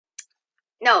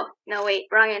No, wait,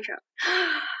 wrong intro.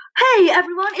 Hey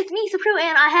everyone, it's me, Supru,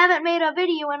 and I haven't made a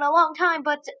video in a long time,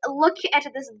 but look at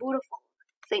this beautiful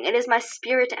thing. It is my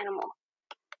spirit animal.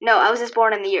 No, I was just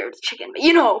born in the year of the chicken, but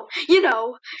you know,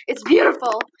 it's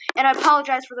beautiful. And I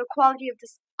apologize for the quality of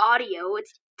this audio.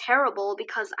 It's terrible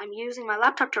because I'm using my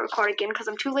laptop to record again because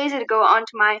I'm too lazy to go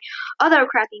onto my other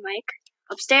crappy mic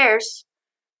upstairs.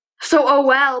 So, oh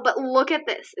well, but look at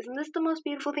this. Isn't this the most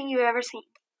beautiful thing you've ever seen?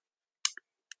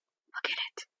 Look at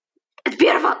it. It's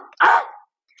beautiful. Ah!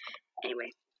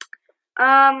 Anyway,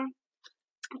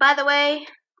 by the way,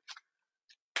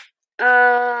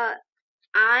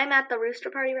 I'm at the rooster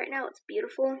party right now. It's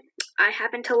beautiful. I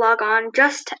happen to log on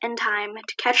just in time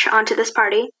to catch onto this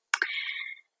party.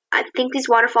 I think these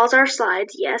waterfalls are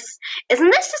slides, yes.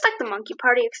 Isn't this just like the monkey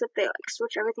party, except they like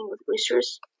switch everything with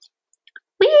roosters?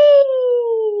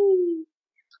 Whee!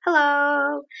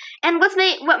 Hello. And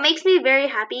what makes me very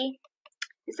happy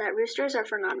is that roosters are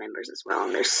for non-members as well,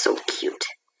 and they're so cute.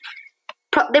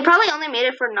 They probably only made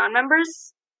it for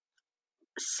non-members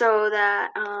so that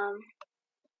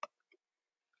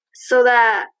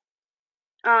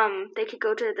they could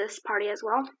go to this party as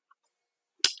well,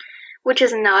 which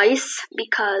is nice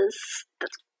because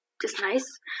that's just nice.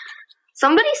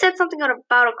 Somebody said something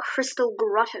about a crystal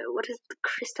grotto. What is the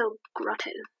crystal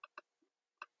grotto?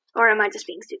 Or am I just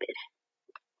being stupid?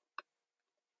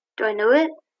 Do I know it?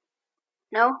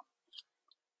 No?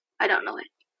 I don't know it.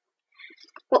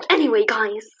 Well, anyway,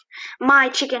 guys, my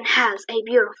chicken has a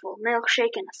beautiful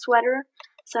milkshake and a sweater.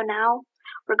 So now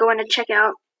we're going to check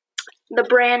out the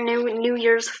brand new New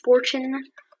Year's Fortune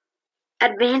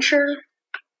adventure.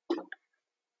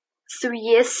 So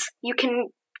yes, you can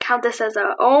count this as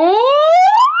a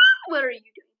what are you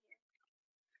doing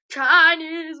here?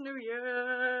 Chinese New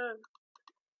Year.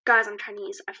 Guys, I'm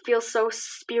Chinese. I feel so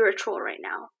spiritual right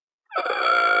now.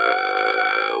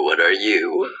 What are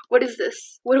you? What is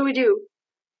this? What do we do?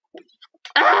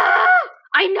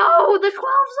 I know the 12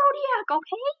 zodiac,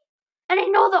 okay? And I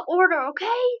know the order,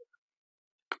 okay?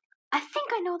 I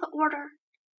think I know the order.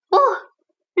 Oh,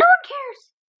 no one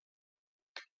cares.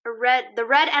 The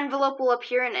red envelope will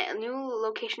appear in a new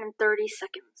location in 30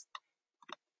 seconds.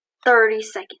 30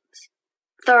 seconds.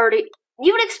 30.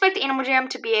 You would expect Animal Jam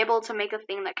to be able to make a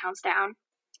thing that counts down.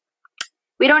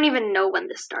 We don't even know when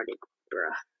this started,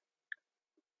 bruh.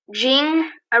 Jing.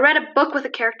 I read a book with a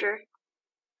character.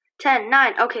 10,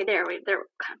 9. Okay, they're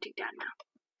counting down now.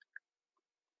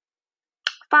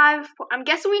 5. 4, I'm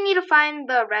guessing we need to find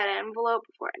the red envelope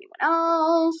before anyone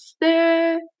else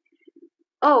there.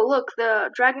 Oh, look, the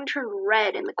dragon turned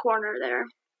red in the corner there.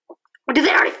 Did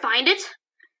they already find it?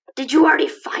 Did you already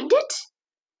find it?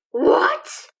 What?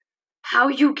 How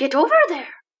you get over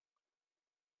there?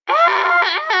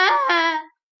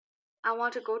 I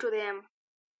want to go to them.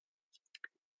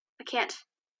 I can't.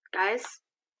 Guys.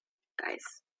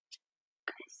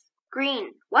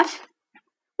 Green. What?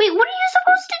 Wait, what are you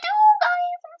supposed to do,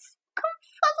 guys? I'm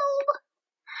confuzzled.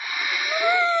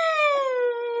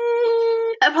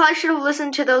 I probably should have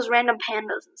listened to those random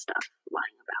pandas and stuff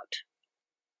lying about.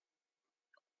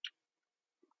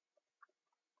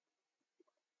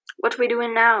 What are we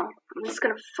doing now? I'm just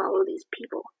gonna follow these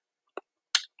people.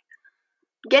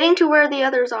 Getting to where the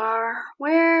others are.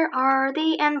 Where are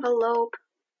the envelope?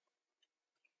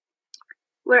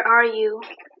 Where are you?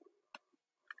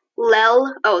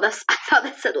 Lel. Oh, I thought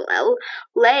that said Lel.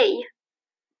 Lei.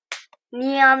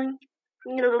 Nian.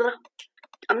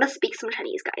 I'm gonna speak some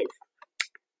Chinese, guys.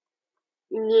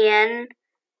 Nian.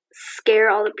 Scare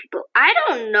all the people. I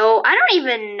don't know. I don't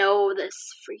even know this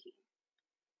freaking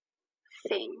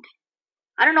thing.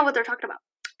 I don't know what they're talking about.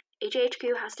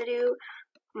 HHQ has to do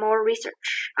more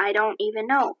research. I don't even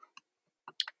know.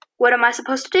 What am I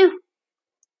supposed to do?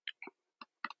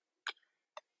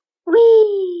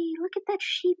 Whee! Look at that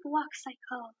sheep walk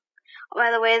cycle. Oh,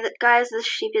 by the way, guys, this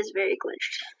sheep is very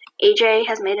glitched. AJ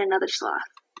has made another sloth.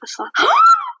 A sloth.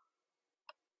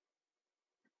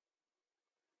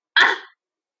 Ah!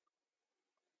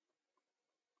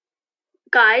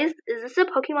 Guys, is this a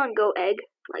Pokemon Go egg?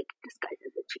 Like, disguised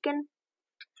as a chicken?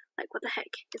 Like, what the heck?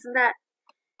 Isn't that...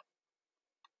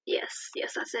 Yes,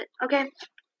 that's it. Okay.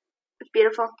 It's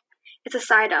beautiful. It's a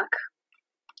Psyduck.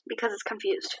 Because it's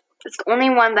confused. It's the only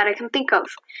one that I can think of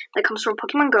that comes from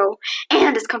Pokemon Go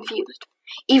and is confused.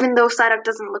 Even though Psyduck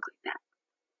doesn't look like that.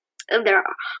 And there,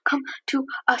 come to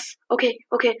us. Okay.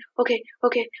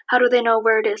 How do they know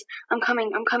where it is? I'm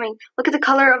coming. Look at the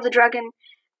color of the dragon.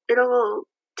 It'll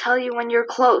tell you when you're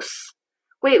close.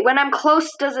 Wait, when I'm close,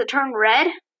 does it turn red?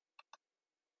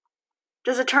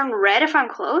 Does it turn red if I'm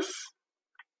close?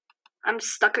 I'm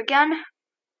stuck again.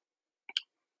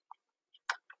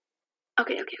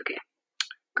 Okay.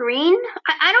 Green?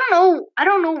 I don't know. I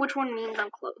don't know which one means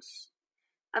I'm close.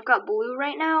 I've got blue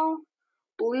right now.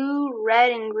 Blue,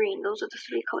 red, and green. Those are the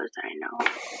 3 colors that I know.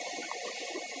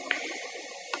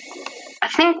 I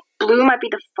think blue might be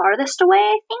the farthest away,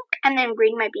 I think. And then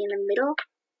green might be in the middle.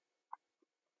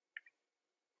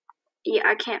 Yeah,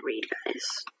 I can't read,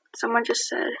 guys. Someone just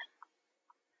said.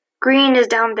 Green is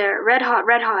down there. Red hot,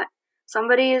 red hot.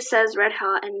 Somebody says red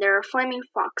hot, and they're a flaming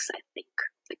fox, I think.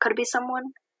 It could be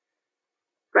someone.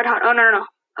 Red hot. Oh, no.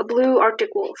 A blue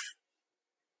Arctic wolf.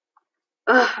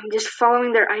 Ugh, I'm just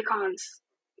following their icons.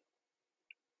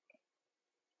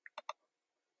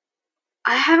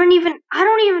 I don't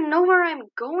even know where I'm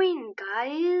going,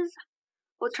 guys.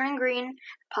 Oh, it's turning green.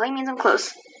 Probably means I'm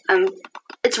close.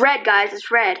 It's red, guys. It's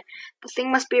red. The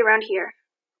thing must be around here.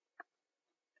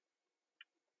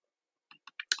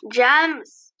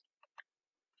 Gems.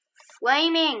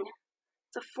 Flaming.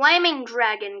 It's a flaming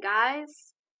dragon, guys.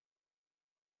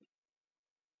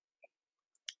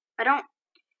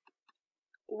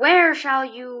 Where shall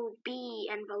you be,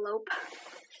 envelope?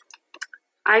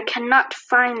 I cannot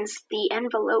find the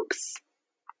envelopes.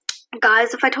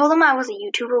 Guys, if I told them I was a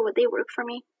YouTuber, would they work for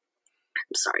me?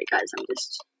 I'm sorry, guys.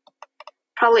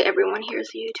 Probably everyone here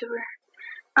is a YouTuber.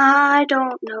 I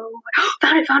don't know.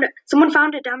 Found it. Someone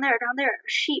found it down there. A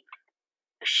sheep.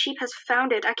 A sheep has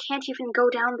found it. I can't even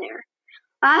go down there.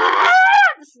 Ah!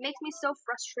 This makes me so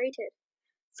frustrated.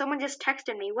 Someone just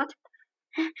texted me. What?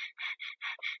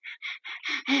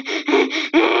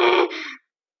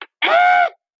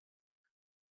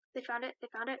 They found it.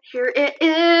 Here it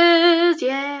is,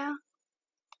 yeah.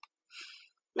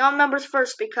 Non-members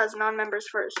first, because non-members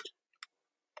first.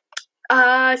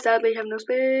 I sadly have no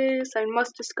space. I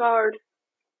must discard.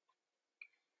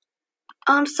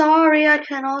 I'm sorry, I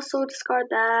can also discard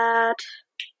that.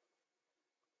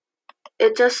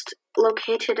 It just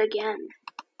located again.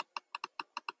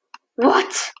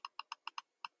 What?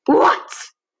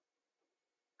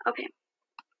 Okay.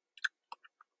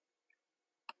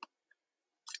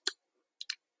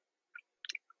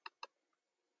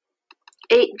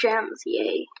 Eight gems,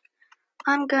 yay.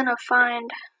 I'm gonna find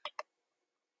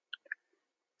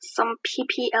some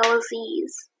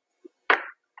PPLZs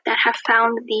that have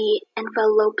found the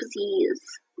envelope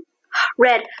Z's.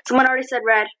 Red. Someone already said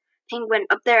red. Penguin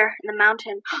up there in the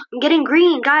mountain. I'm getting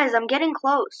green, guys. I'm getting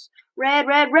close. Red.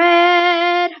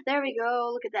 There we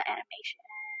go. Look at that animation.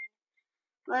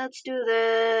 Let's do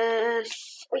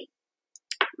this. Wait.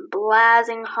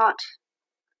 Blazing hot.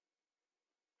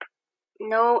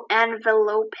 No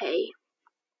envelope. Is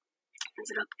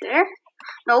it up there?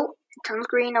 No, it turns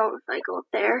green if I go up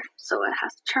there, so it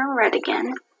has to turn red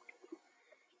again.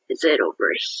 Is it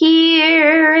over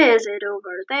here? Is it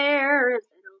over there? Is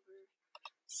it over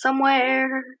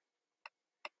somewhere?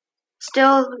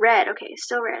 Still red. Okay,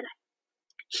 still red.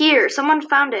 Here, someone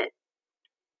found it.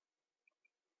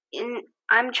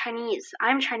 I'm Chinese.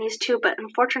 I'm Chinese too, but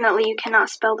unfortunately you cannot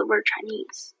spell the word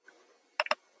Chinese.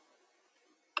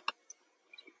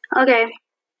 Okay.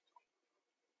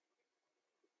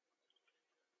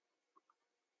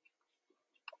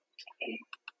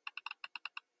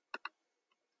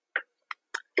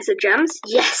 Is it gems?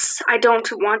 Yes! I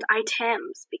don't want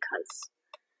items because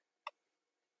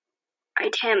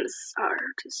items are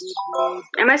just...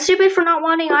 Am I stupid for not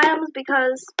wanting items?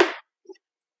 Because,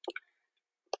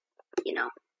 you know,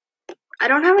 I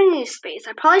don't have any space.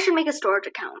 I probably should make a storage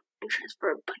account and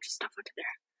transfer a bunch of stuff onto there.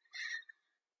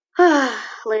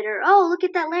 Later. Oh, look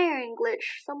at that layering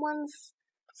glitch. Someone's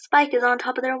spike is on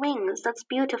top of their wings. That's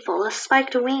beautiful. A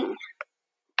spiked wing.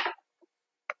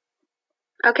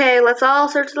 Okay, let's all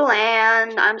search the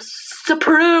land. I'm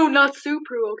Supru, not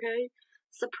Supru, okay?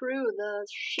 Supru, the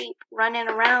sheep running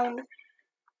around.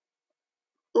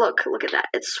 Look at that.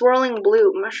 It's swirling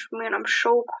blue. Man, I'm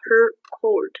so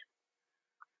cold.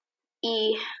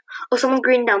 E. Oh, someone's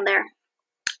green down there.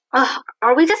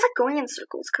 Are we just like going in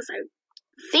circles? Because I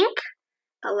think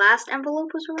the last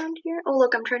envelope was around here. Oh,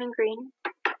 look, I'm turning green.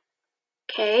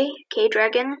 Okay,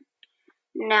 dragon.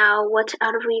 Now, what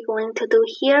are we going to do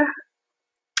here?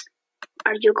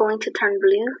 Are you going to turn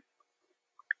blue?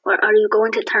 Or are you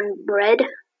going to turn red?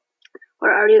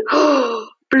 Or are you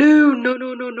blue? No.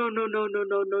 Turn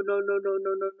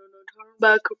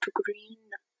back to green.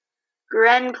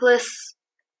 Gran, please.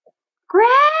 Gran!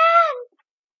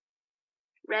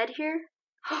 Red here?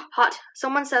 Hot.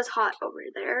 Someone says hot over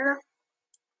there.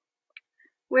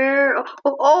 Where?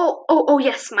 Oh,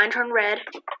 yes, mine turned red.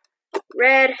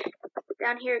 Red.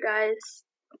 Down here, guys.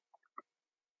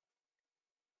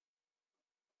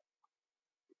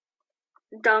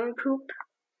 Dung poop.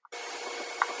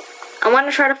 I want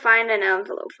to try to find an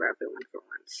envelope for everyone for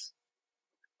once.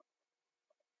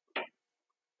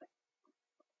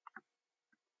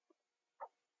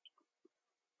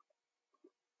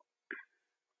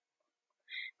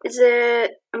 Is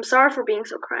it... I'm sorry for being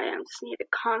so quiet. I just need to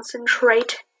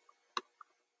concentrate.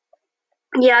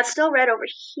 Yeah, it's still red over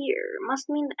here. Must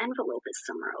mean the envelope is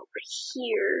somewhere over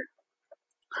here.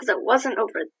 Because it wasn't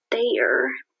over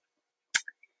there.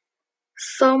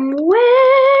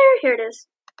 Somewhere. Here it is.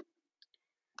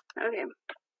 Okay.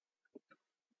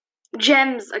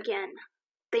 Gems again.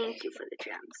 Thank you for the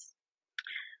gems.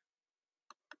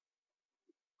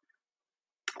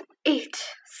 8,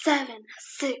 7,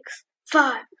 6,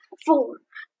 5, 4,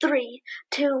 3,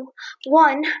 2,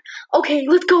 1. Okay,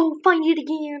 let's go find it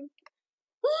again.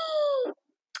 Whee!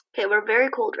 Okay, we're very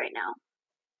cold right now.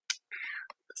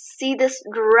 See this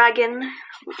dragon?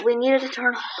 We needed to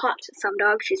turn hot. Some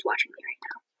dog, she's watching me right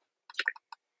now.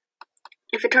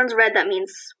 If it turns red, that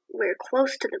means we're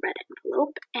close to the red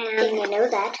envelope. And didn't you know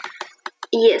that?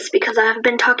 Yes, because I have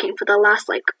been talking for the last,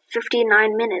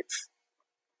 59 minutes.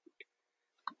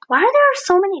 Why are there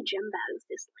so many gem bags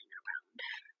just laying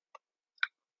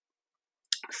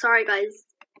around? Sorry, guys.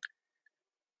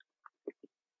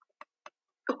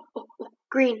 Oh,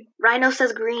 green. Rhino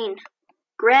says green.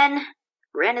 Gren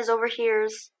is over here.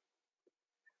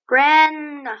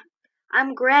 Gren!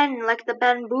 I'm Gren, like the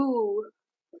bamboo.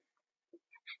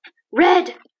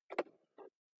 Red!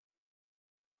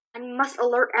 I must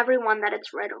alert everyone that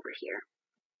it's red over here.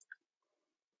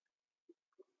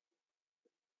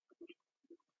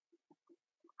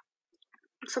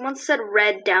 Someone said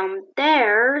red down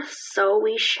there, so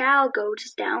we shall go to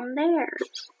down there.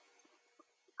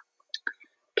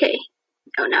 Okay.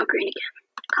 Oh, now green again.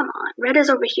 Come on. Red is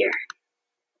over here.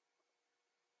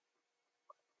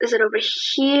 Is it over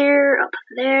here? Up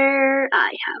there?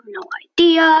 I have no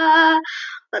idea.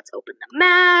 Let's open the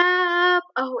map.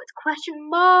 Oh, it's question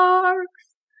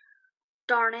marks.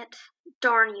 Darn it.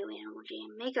 Darn you, Animal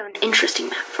Jam. Make an interesting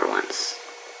map for once.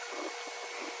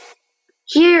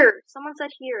 Here! Someone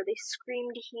said here. They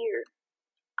screamed here.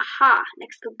 Aha!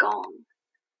 Next to gong.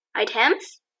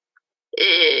 Items?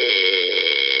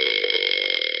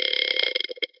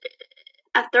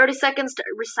 I have 30 seconds to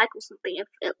recycle something if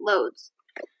it loads.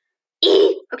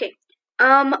 Okay.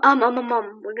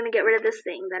 We're gonna get rid of this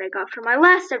thing that I got from my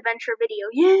last adventure video.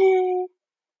 Yay!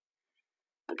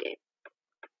 Okay.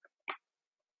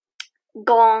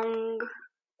 Gong.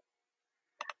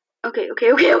 Okay.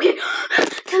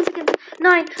 10 seconds.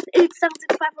 9, 8, 7, 6,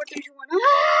 5, 4, 3, 2, 1.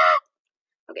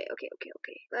 Okay.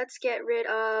 Let's get rid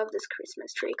of this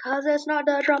Christmas tree, cause it's not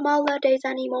the drum holidays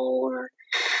anymore.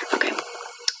 Okay.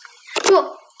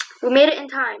 Cool. We made it in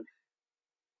time.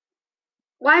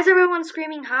 Why is everyone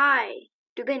screaming hi?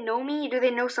 Do they know me? Do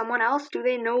they know someone else? Do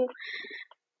they know...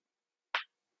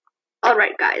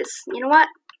 Alright, guys. You know what?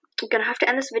 I'm gonna have to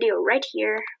end this video right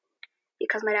here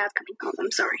because my dad's coming home.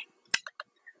 I'm sorry.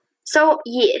 So,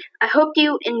 yeah. I hope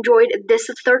you enjoyed this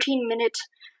 13-minute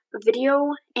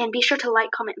video. And be sure to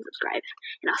like, comment, and subscribe.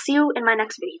 And I'll see you in my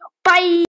next video. Bye!